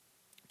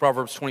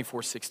 Proverbs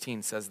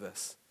 24:16 says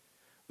this,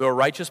 though a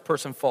righteous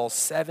person falls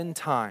 7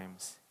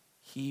 times,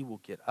 he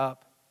will get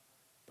up,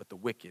 but the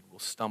wicked will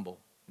stumble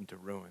into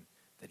ruin.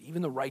 That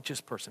even the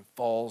righteous person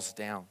falls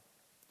down.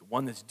 The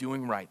one that's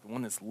doing right, the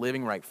one that's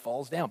living right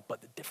falls down.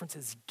 But the difference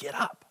is get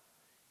up.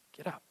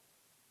 Get up.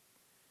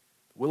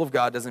 The will of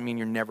God doesn't mean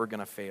you're never going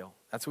to fail.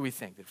 That's what we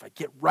think. That if I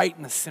get right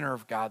in the center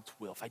of God's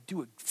will, if I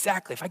do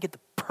exactly, if I get the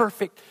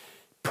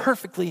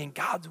perfectly in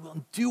God's will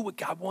and do what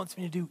God wants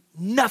me to do,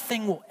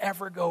 nothing will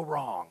ever go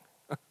wrong.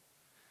 It's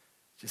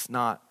just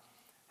not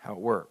how it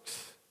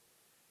works.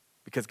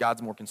 Because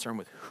God's more concerned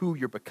with who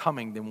you're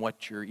becoming than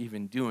what you're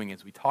even doing,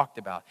 as we talked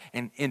about.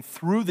 And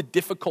through the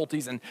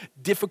difficulties and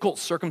difficult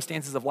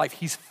circumstances of life,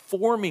 he's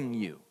forming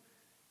you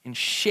and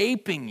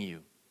shaping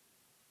you.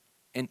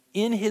 And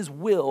in his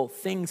will,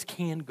 things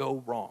can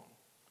go wrong.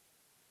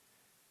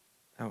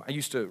 Now, I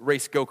used to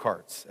race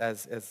go-karts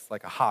as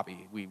like a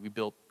hobby. We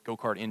built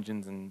go-kart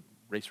engines and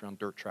raced around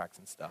dirt tracks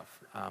and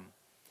stuff.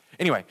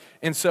 Anyway,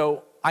 and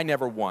so I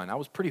never won. I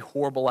was pretty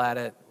horrible at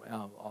it.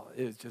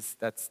 It was just,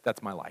 that's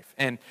my life.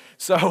 And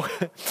so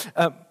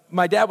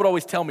my dad would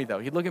always tell me, though,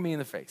 he'd look at me in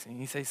the face and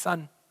he'd say,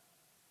 son,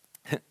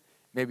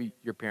 maybe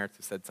your parents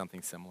have said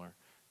something similar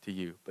to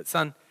you, but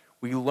son,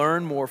 we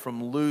learn more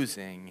from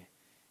losing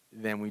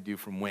than we do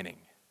from winning.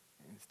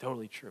 And it's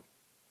totally true.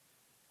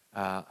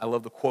 I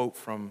love the quote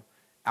from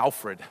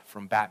Alfred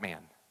from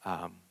Batman.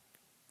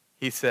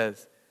 He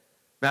says,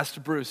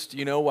 Master Bruce, do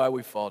you know why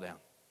we fall down?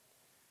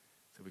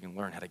 So we can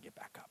learn how to get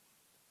back up.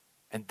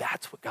 And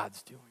that's what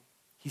God's doing.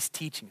 He's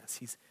teaching us.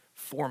 He's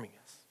forming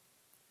us.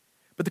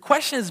 But the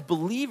question as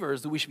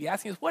believers that we should be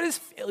asking is, what is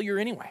failure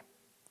anyway?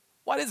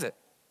 What is it?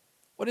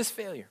 What is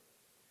failure?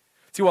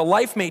 See, while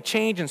life may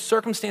change and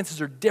circumstances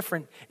are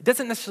different, it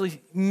doesn't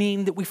necessarily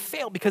mean that we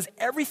fail, because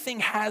everything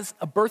has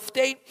a birth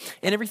date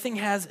and everything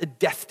has a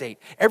death date.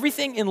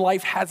 Everything in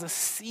life has a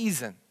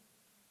season.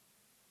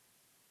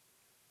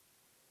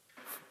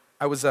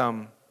 I was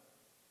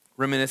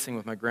reminiscing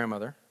with my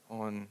grandmother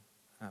on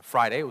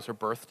Friday. It was her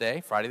birthday,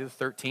 Friday the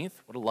 13th.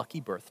 What a lucky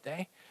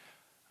birthday.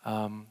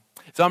 So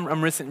I'm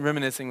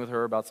reminiscing with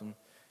her about some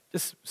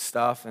just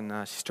stuff,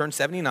 and she's turned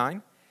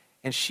 79,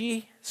 and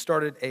she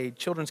started a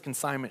children's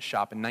consignment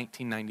shop in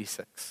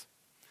 1996.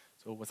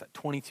 So what's that,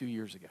 22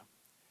 years ago.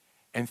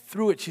 And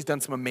through it, she's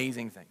done some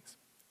amazing things.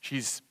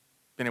 She's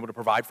been able to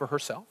provide for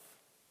herself.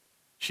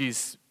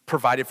 She's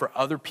provided for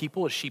other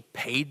people as she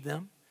paid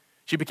them.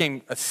 She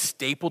became a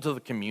staple to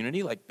the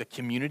community. Like, the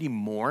community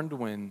mourned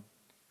when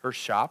her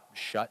shop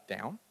shut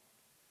down.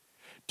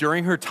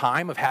 During her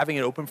time of having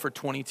it open for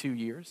 22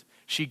 years,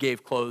 she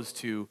gave clothes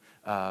to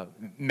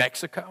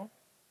Mexico.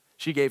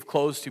 She gave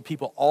clothes to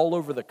people all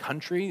over the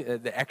country,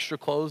 the extra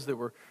clothes that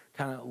were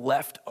kind of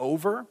left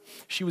over.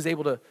 She was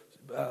able to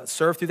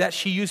serve through that.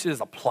 She used it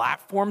as a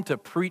platform to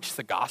preach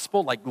the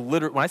gospel. Like,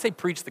 literally, when I say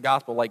preach the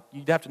gospel, like,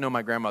 you'd have to know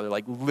my grandmother,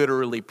 like,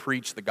 literally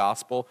preach the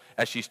gospel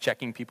as she's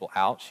checking people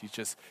out. She's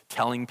just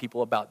telling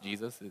people about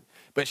Jesus.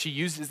 But she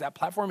used it as that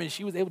platform, and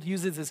she was able to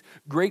use it as this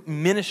great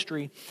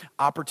ministry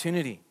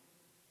opportunity.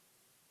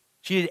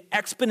 She did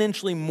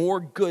exponentially more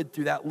good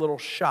through that little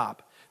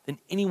shop than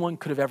anyone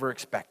could have ever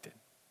expected.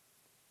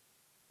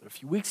 But a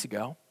few weeks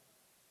ago,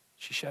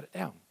 she shut it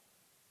down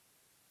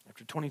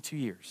after 22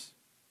 years.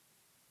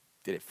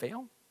 Did it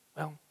fail?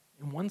 Well,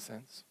 in one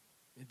sense,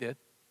 it did.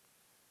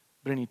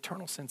 But in an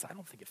eternal sense, I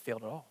don't think it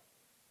failed at all.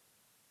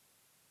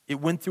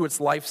 It went through its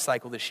life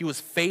cycle that she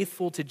was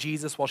faithful to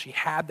Jesus while she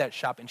had that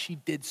shop, and she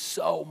did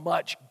so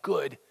much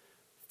good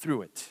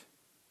through it.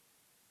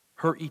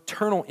 Her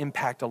eternal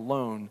impact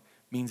alone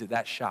means that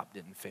that shop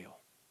didn't fail.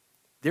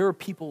 There are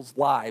people's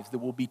lives that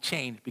will be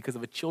changed because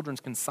of a children's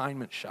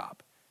consignment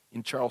shop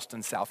in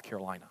Charleston, South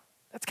Carolina.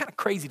 That's kind of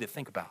crazy to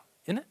think about,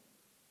 isn't it?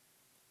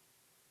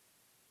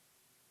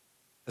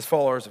 As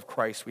followers of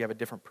Christ, we have a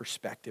different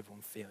perspective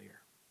on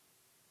failure.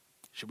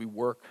 Should we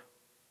work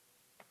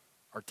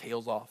our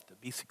tails off to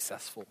be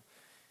successful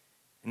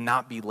and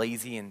not be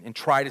lazy and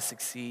try to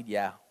succeed?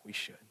 Yeah, we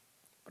should.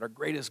 But our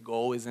greatest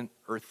goal isn't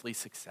earthly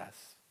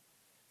success,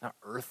 not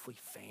earthly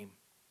fame,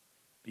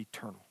 but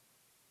eternal.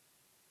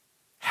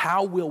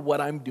 How will what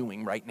I'm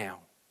doing right now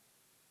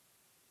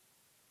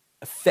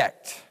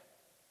affect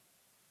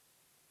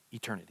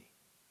eternity?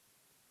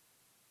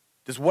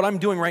 Does what I'm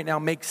doing right now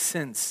make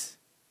sense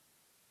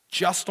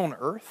just on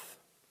earth,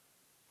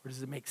 or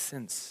does it make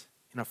sense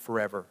in a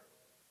forever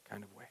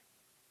kind of way?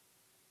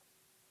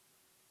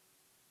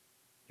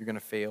 You're going to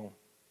fail.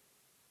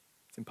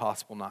 It's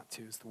impossible not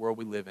to. It's the world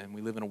we live in.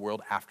 We live in a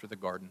world after the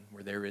garden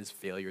where there is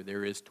failure,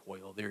 there is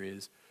toil,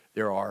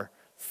 there are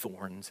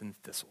thorns and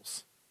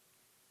thistles.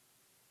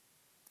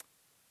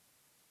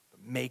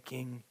 But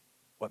making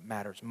what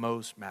matter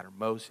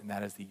most, and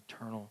that is the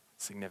eternal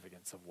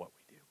significance of what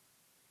we do.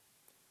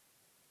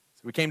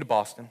 So we came to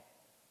Boston.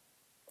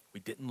 We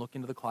didn't look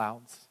into the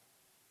clouds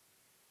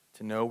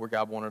to know where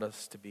God wanted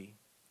us to be,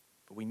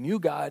 but we knew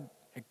God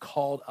had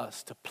called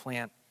us to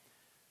plant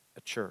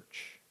a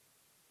church.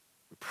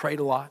 We prayed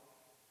a lot.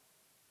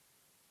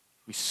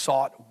 We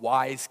sought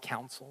wise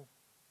counsel.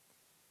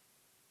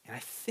 And I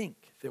think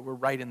that we're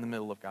right in the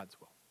middle of God's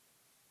will.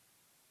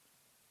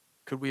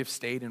 Could we have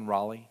stayed in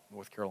Raleigh,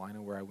 North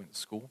Carolina, where I went to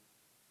school?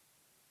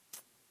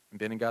 and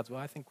been in God's will?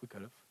 I think we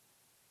could have.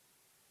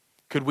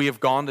 Could we have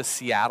gone to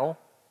Seattle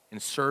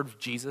and served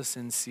Jesus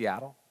in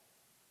Seattle?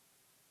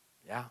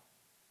 Yeah,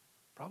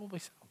 probably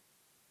so.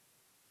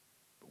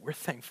 But we're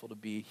thankful to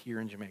be here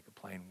in Jamaica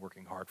Plain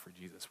working hard for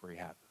Jesus where he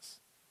has us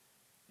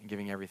and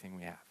giving everything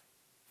we have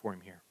for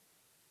him here.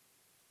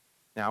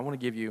 Now, I want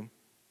to give you,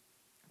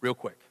 real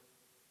quick,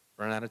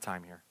 running out of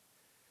time here,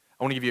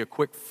 I want to give you a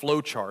quick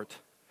flow chart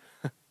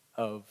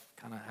of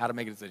kind of how to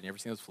make a decision. You ever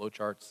seen those flow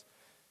charts?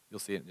 You'll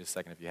see it in just a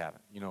second if you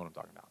haven't. You know what I'm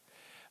talking about.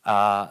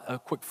 A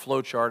quick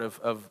flow chart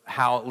of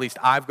how at least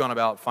I've gone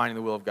about finding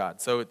the will of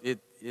God. So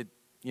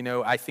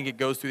I think it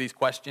goes through these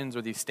questions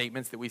or these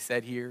statements that we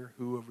said here,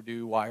 who over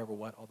do, why over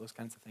what, all those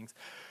kinds of things.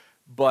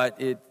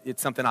 But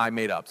it's something I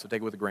made up, so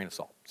take it with a grain of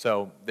salt.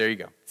 So there you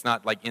go. It's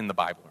not like in the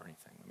Bible or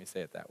anything. Let me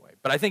say it that way.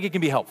 But I think it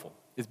can be helpful.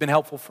 It's been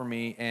helpful for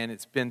me, and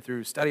it's been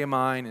through study of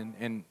mine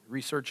and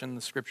research in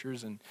the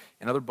scriptures and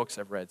other books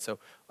I've read. So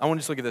I want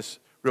to just look at this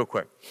real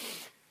quick.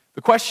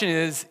 The question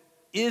is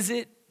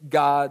it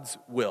God's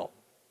will?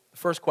 The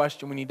first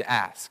question we need to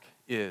ask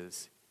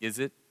is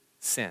it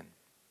sin?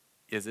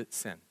 Is it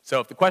sin? So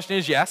if the question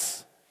is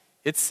yes,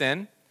 it's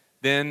sin,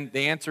 then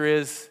the answer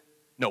is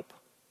nope.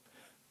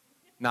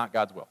 Not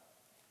God's will.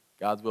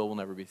 God's will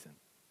never be sin.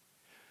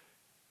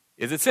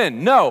 Is it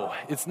sin? No,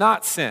 it's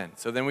not sin.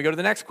 So then we go to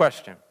the next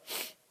question.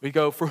 We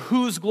go, for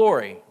whose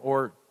glory,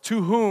 or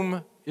to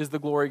whom is the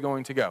glory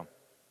going to go?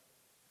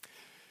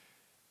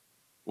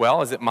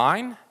 Well, is it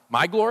mine?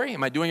 My glory?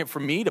 Am I doing it for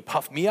me, to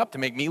puff me up, to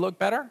make me look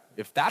better?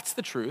 If that's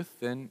the truth,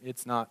 then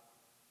it's not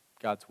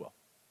God's will.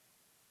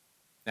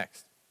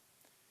 Next.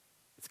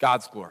 It's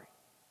God's glory.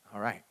 All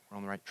right, we're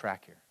on the right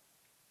track here.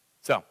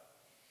 So,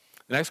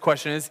 the next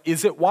question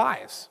is it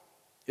wise?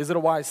 Is it a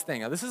wise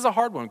thing? Now, this is a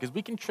hard one because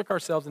we can trick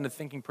ourselves into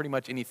thinking pretty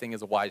much anything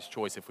is a wise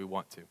choice if we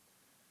want to.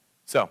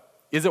 So,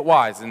 is it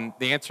wise? And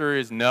the answer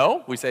is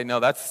no. We say, no,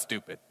 that's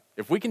stupid.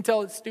 If we can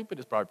tell it's stupid,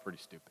 it's probably pretty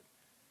stupid.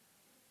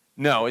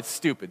 No, it's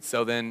stupid.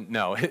 So then,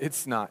 no,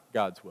 it's not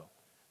God's will.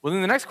 Well,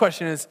 then the next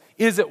question is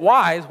it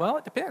wise? Well,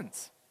 it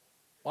depends.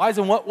 Wise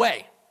in what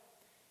way?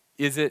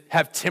 Is it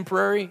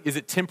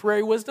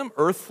temporary wisdom,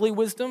 earthly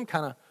wisdom,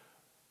 kind of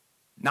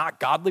not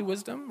godly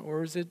wisdom,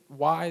 or is it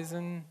wise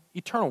and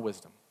eternal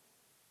wisdom?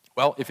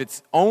 Well, if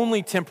it's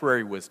only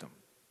temporary wisdom,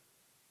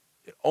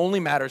 it only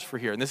matters for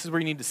here. And this is where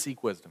you need to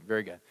seek wisdom.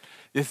 Very good.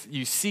 If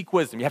you seek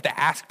wisdom, you have to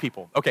ask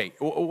people, okay,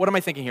 what am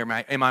I thinking here?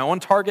 Am I on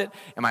target?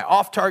 Am I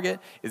off target?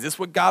 Is this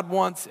what God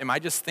wants? Am I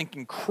just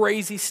thinking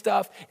crazy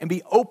stuff? And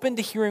be open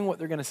to hearing what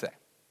they're going to say.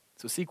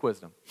 So seek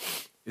wisdom.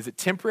 Is it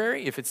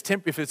temporary? If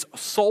it's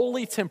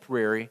solely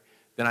temporary,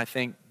 then I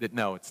think that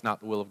no, it's not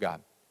the will of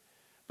God.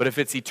 But if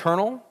it's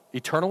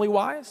eternally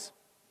wise,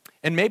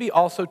 and maybe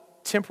also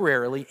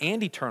temporarily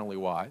and eternally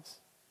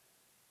wise,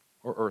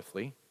 or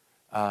earthly,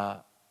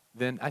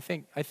 then I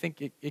think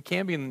it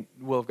can be in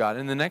the will of God.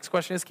 And the next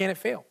question is, can it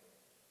fail?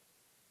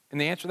 And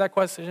the answer to that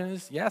question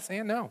is yes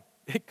and no.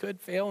 It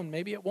could fail and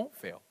maybe it won't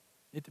fail.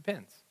 It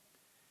depends.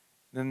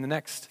 And then the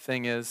next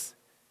thing is,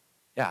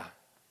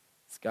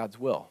 it's God's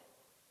will.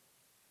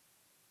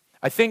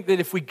 I think that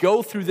if we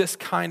go through this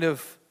kind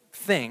of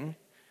thing,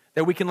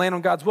 that we can land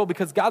on God's will,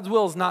 because God's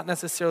will is not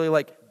necessarily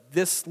like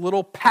this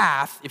little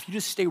path. If you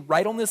just stay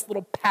right on this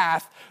little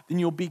path, then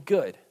you'll be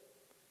good.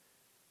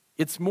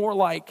 It's more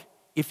like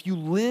if you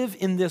live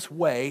in this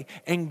way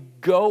and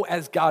go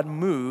as God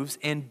moves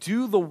and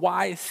do the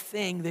wise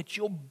thing, that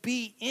you'll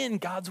be in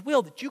God's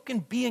will, that you can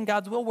be in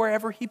God's will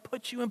wherever he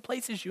puts you and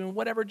places you, in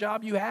whatever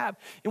job you have,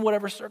 in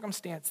whatever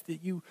circumstance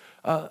that you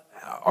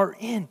are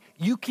in.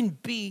 You can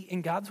be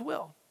in God's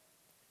will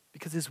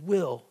because his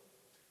will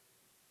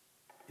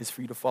is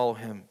for you to follow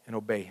him and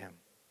obey him.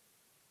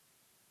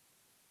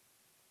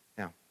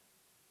 Now,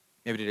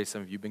 maybe today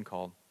some of you have been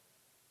called.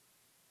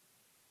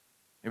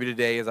 Maybe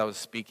today as I was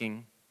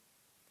speaking,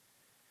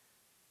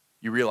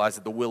 you realize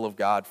that the will of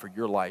God for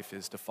your life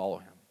is to follow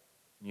him.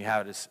 And you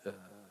have this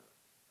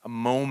a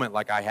moment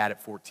like I had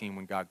at 14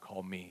 when God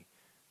called me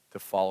to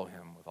follow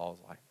him with all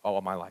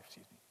of my life.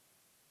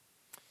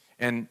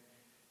 And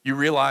you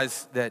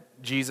realize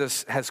that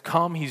Jesus has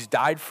come, he's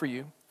died for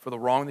you, for the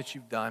wrong that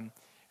you've done,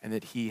 and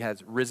that he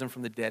has risen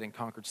from the dead and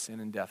conquered sin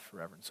and death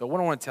forever. So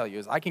what I want to tell you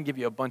is I can give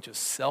you a bunch of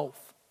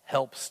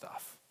self-help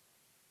stuff.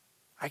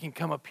 I can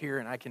come up here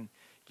and I can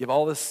give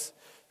all this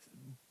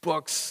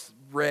books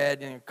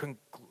read and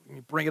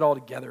you bring it all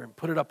together and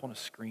put it up on a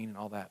screen and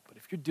all that. But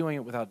if you're doing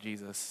it without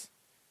Jesus,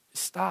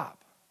 just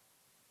stop.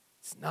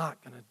 It's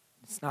not gonna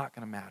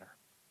matter.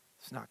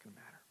 It's not gonna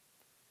matter.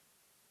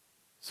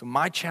 So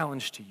my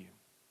challenge to you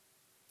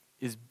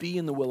is be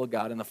in the will of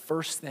God. And the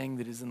first thing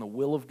that is in the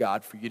will of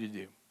God for you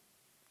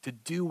to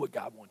do what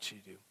God wants you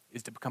to do,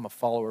 is to become a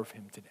follower of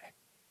him today.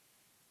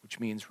 Which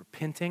means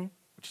repenting,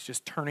 which is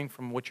just turning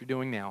from what you're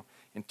doing now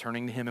and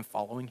turning to him and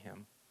following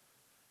him.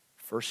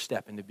 First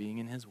step into being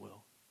in his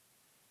will.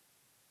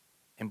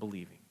 And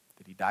believing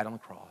that he died on the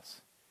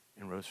cross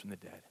and rose from the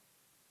dead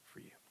for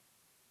you.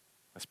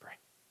 Let's pray.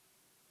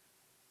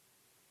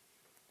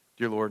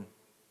 Dear Lord,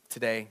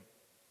 today,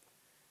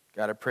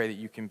 God, I pray that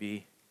you can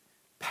be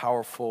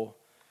powerful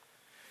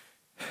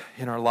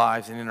in our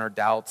lives and in our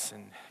doubts.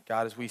 And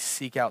God, as we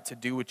seek out to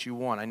do what you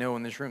want, I know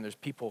in this room there's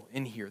people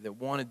in here that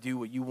want to do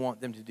what you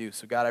want them to do.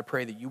 So God, I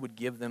pray that you would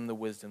give them the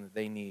wisdom that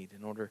they need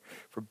in order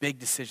for big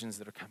decisions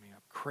that are coming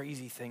up,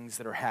 crazy things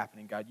that are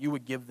happening. God, you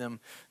would give them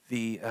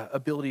the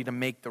ability to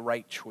make the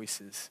right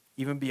choices,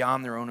 even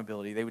beyond their own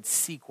ability. They would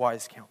seek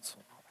wise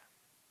counsel.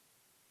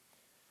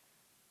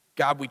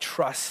 God, we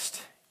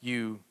trust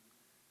you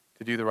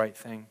to do the right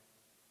thing.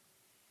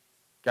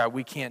 God,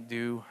 we can't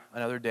do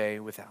another day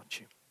without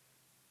you.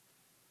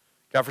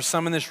 God, for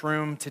some in this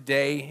room,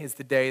 today is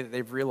the day that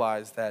they've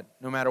realized that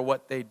no matter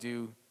what they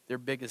do, their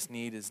biggest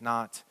need is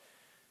not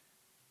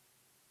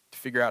to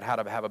figure out how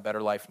to have a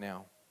better life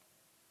now.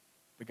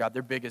 But God,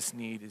 their biggest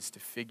need is to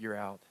figure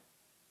out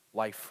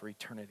life for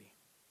eternity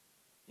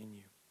in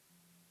you.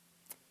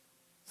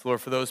 So Lord,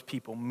 for those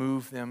people,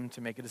 move them to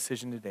make a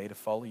decision today to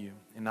follow you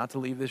and not to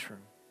leave this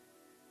room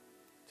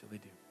until they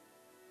do.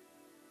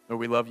 Lord,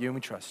 we love you and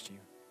we trust you.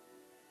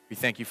 We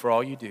thank you for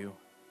all you do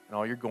and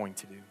all you're going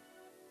to do.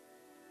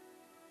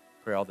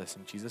 Pray all this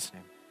in Jesus'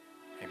 name.